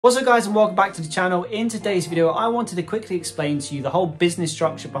What's up guys, and welcome back to the channel. In today's video I wanted to quickly explain to you the whole business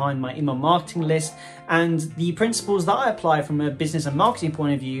structure behind my email marketing list and the principles that I apply from a business and marketing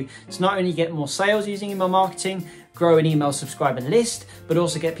point of view to not only get more sales using email marketing, grow an email subscriber list, but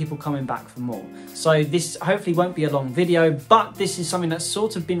also get people coming back for more. So this hopefully won't be a long video, but this is something that's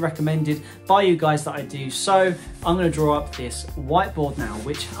sort of been recommended by you guys that I do. So I'm going to draw up this whiteboard now,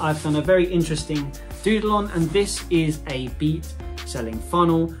 which I've done a very interesting doodle on, and this is a beat selling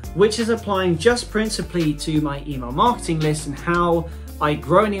funnel, which is applying just principally to my email marketing list and how I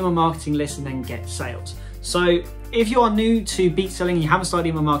grow an email marketing list and then get sales. So if you are new to beat selling and you haven't started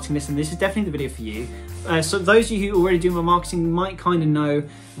email marketing list, then this is definitely the video for you. So those of you who already do email marketing might kind of know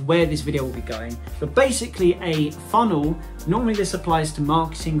where this video will be going. But basically a funnel, normally this applies to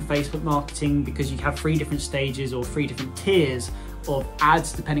marketing, Facebook marketing, because you have 3 different stages or 3 different tiers of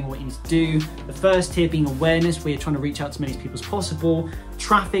ads depending on what you need to do. The first tier being awareness, where you're trying to reach out to as many people as possible.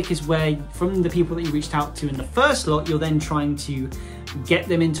 Traffic is where from the people that you reached out to in the first lot, you're then trying to get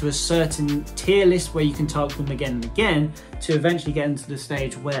them into a certain tier list where you can target them again and again to eventually get into the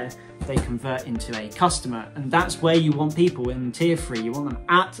stage where they convert into a customer. And that's where you want people in tier 3. You want them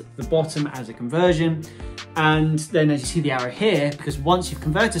at the bottom as a conversion. And then as you see the arrow here, because once you've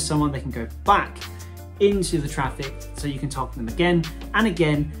converted someone, they can go back into the traffic so you can target them again and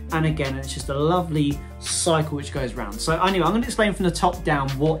again and again, and it's just a lovely cycle which goes around. So anyway, I'm going to explain from the top down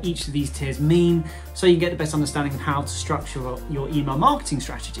what each of these tiers mean so you can get the best understanding of how to structure your email marketing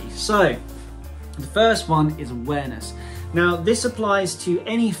strategy. So the first one is awareness. Now this applies to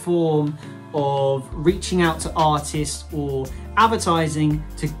any form of reaching out to artists or advertising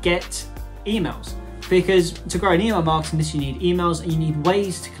to get emails, because to grow an email marketing list you need emails and you need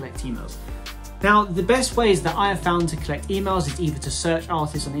ways to collect emails. Now, the best ways that I have found to collect emails is either to search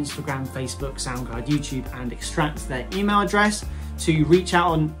artists on Instagram, Facebook, SoundCloud, YouTube, and extract their email address, to reach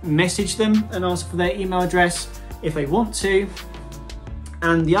out and message them and ask for their email address if they want to.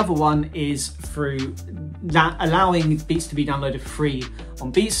 And the other one is through that allowing beats to be downloaded for free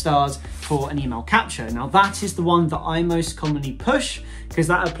on BeatStars for an email capture. Now that is the one that I most commonly push because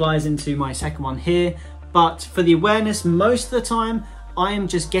that applies into my second one here. But for the awareness, most of the time, I am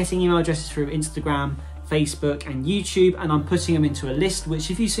just getting email addresses through Instagram, Facebook, and YouTube, and I'm putting them into a list, which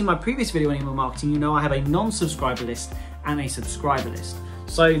if you've seen my previous video on email marketing, you know I have a non-subscriber list and a subscriber list.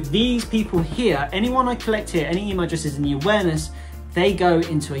 So these people here, anyone I collect here, any email addresses in the awareness, they go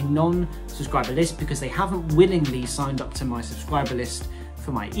into a non-subscriber list because they haven't willingly signed up to my subscriber list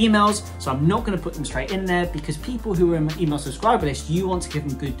for my emails. So I'm not going to put them straight in there, because people who are in my email subscriber list, you want to give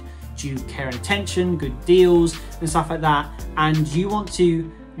them good due care and attention, good deals and stuff like that, and you want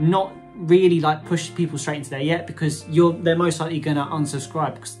to not really like push people straight into there yet, because they're most likely going to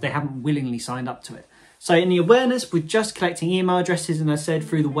unsubscribe because they haven't willingly signed up to it. So in the awareness, we're just collecting email addresses, and I said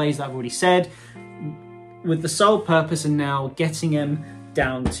through the ways that I've already said, with the sole purpose and now getting them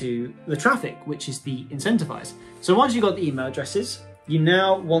down to the traffic, which is the incentivize. So once you've got the email addresses, you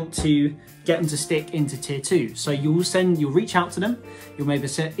now want to get them to stick into tier 2. So you'll reach out to them. You'll maybe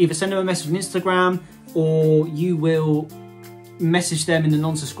either send them a message on Instagram, or you will message them in the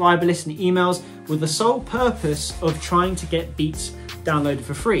non-subscriber list in the emails with the sole purpose of trying to get beats downloaded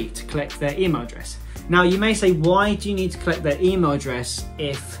for free to collect their email address. Now you may say, why do you need to collect their email address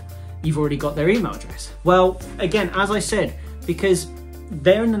if you've already got their email address? Well, again, as I said, because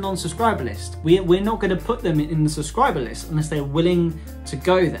they're in the non-subscriber list. We're not going to put them in the subscriber list unless they're willing to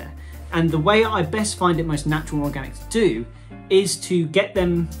go there. And the way I best find it most natural and organic to do is to get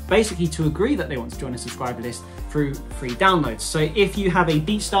them basically to agree that they want to join a subscriber list through free downloads. So if you have a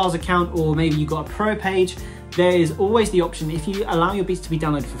BeatStars account, or maybe you've got a pro page, there is always the option, if you allow your beats to be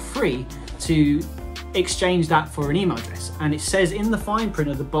downloaded for free, to exchange that for an email address. And it says in the fine print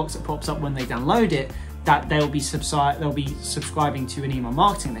of the box that pops up when they download it, that they'll be subscribing to an email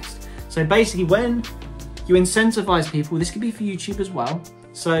marketing list. So basically, when you incentivize people, this could be for YouTube as well.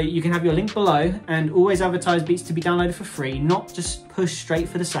 So you can have your link below and always advertise beats to be downloaded for free, not just push straight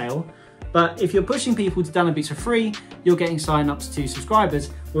for the sale. But if you're pushing people to download beats for free, you're getting sign-ups to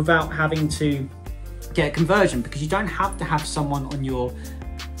subscribers without having to get a conversion, because you don't have to have someone on your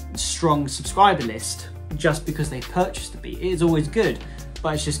strong subscriber list just because they purchased the beat. It is always good,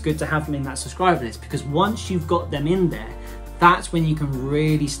 but it's just good to have them in that subscriber list, because once you've got them in there, that's when you can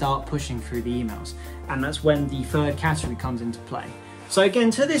really start pushing through the emails. And that's when the third category comes into play. So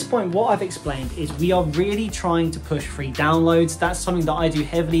again, to this point, what I've explained is we are really trying to push free downloads. That's something that I do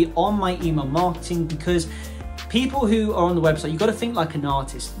heavily on my email marketing, because people who are on the website, you've got to think like an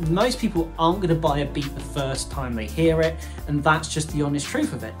artist. Most people aren't going to buy a beat the first time they hear it, and that's just the honest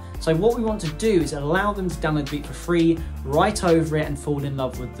truth of it. So what we want to do is allow them to download the beat for free, write over it, and fall in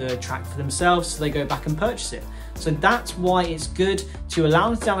love with the track for themselves, so they go back and purchase it. So that's why it's good to allow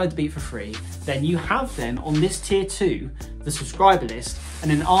them to download the beat for free. Then you have them on this tier 2, the subscriber list, and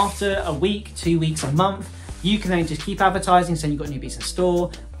then after a week, 2 weeks, a month, you can then just keep advertising, saying you've got new beats in store,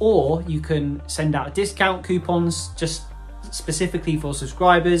 or you can send out discount coupons just specifically for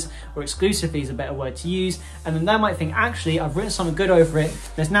subscribers, or exclusively is a better word to use. And then they might think, actually, I've written something good over it,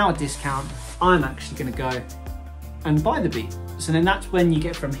 there's now a discount, I'm actually gonna go and buy the beat. So then that's when you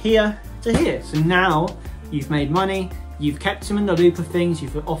get from here to here. So now you've made money, you've kept them in the loop of things,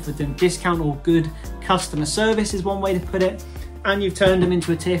 you've offered them discount or good customer service is one way to put it, and you've turned them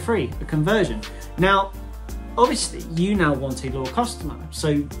into a tier 3, a conversion. Now, obviously, you now want a loyal customer, so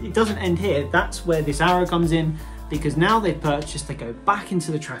it doesn't end here. That's where this arrow comes in, because now they've purchased, they go back into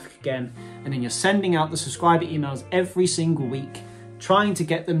the traffic again, and then you're sending out the subscriber emails every single week, trying to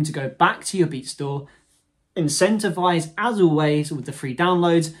get them to go back to your beat store, incentivize, as always, with the free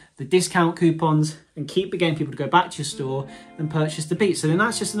downloads, the discount coupons, and keep getting people to go back to your store and purchase the beat. So then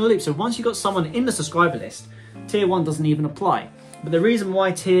that's just in the loop. So once you've got someone in the subscriber list, tier 1 doesn't even apply. But the reason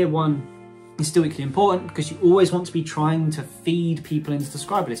why tier 1 is still equally important, because you always want to be trying to feed people into the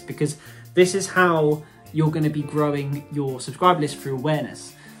subscriber list, because this is how you're going to be growing your subscriber list through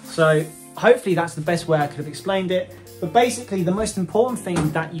awareness. So hopefully that's the best way I could have explained it. But basically, the most important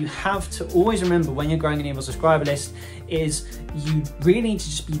thing that you have to always remember when you're growing an email subscriber list is you really need to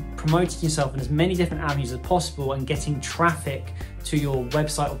just be promoting yourself in as many different avenues as possible and getting traffic to your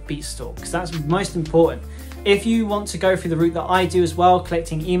website or beat store, because that's most important. If you want to go through the route that I do as well,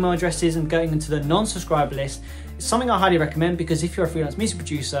 collecting email addresses and going into the non-subscriber list, it's something I highly recommend, because if you're a freelance music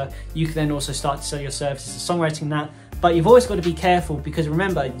producer, you can then also start to sell your services to songwriting and that. But you've always got to be careful, because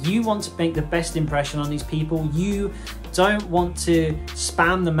remember, you want to make the best impression on these people. You don't want to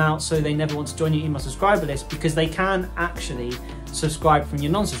spam them out so they never want to join your email subscriber list, because they can actually subscribe from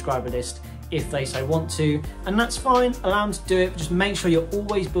your non-subscriber list if they so want to, and that's fine. Allow them to do it, but just make sure you're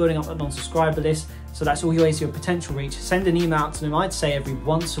always building up that non-subscriber list. So that's always your potential reach. Send an email out to them, I'd say every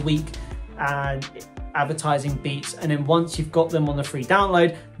once a week, and advertising beats, and then once you've got them on the free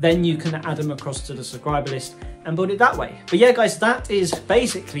download, then you can add them across to the subscriber list and build it that way. But yeah guys, that is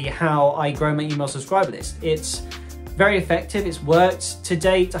basically how I grow my email subscriber list. It's very effective, it's worked to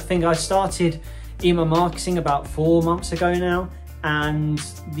date. I think I started email marketing about 4 months ago now, and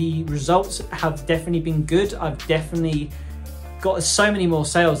the results have definitely been good. I've definitely got so many more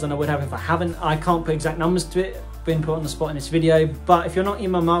sales than I would have if I haven't. I can't put exact numbers to it, been put on the spot in this video, but if you're not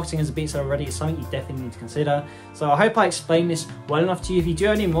email marketing as a beat seller already, it's something you definitely need to consider. So I hope I explained this well enough to you. If you do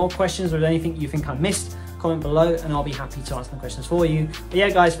have any more questions or anything you think I missed, comment below and I'll be happy to answer the questions for you. But yeah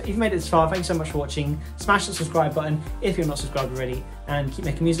guys, if you've made it this far, thank you so much for watching. Smash the subscribe button if you're not subscribed already, and keep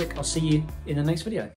making music. I'll see you in the next video.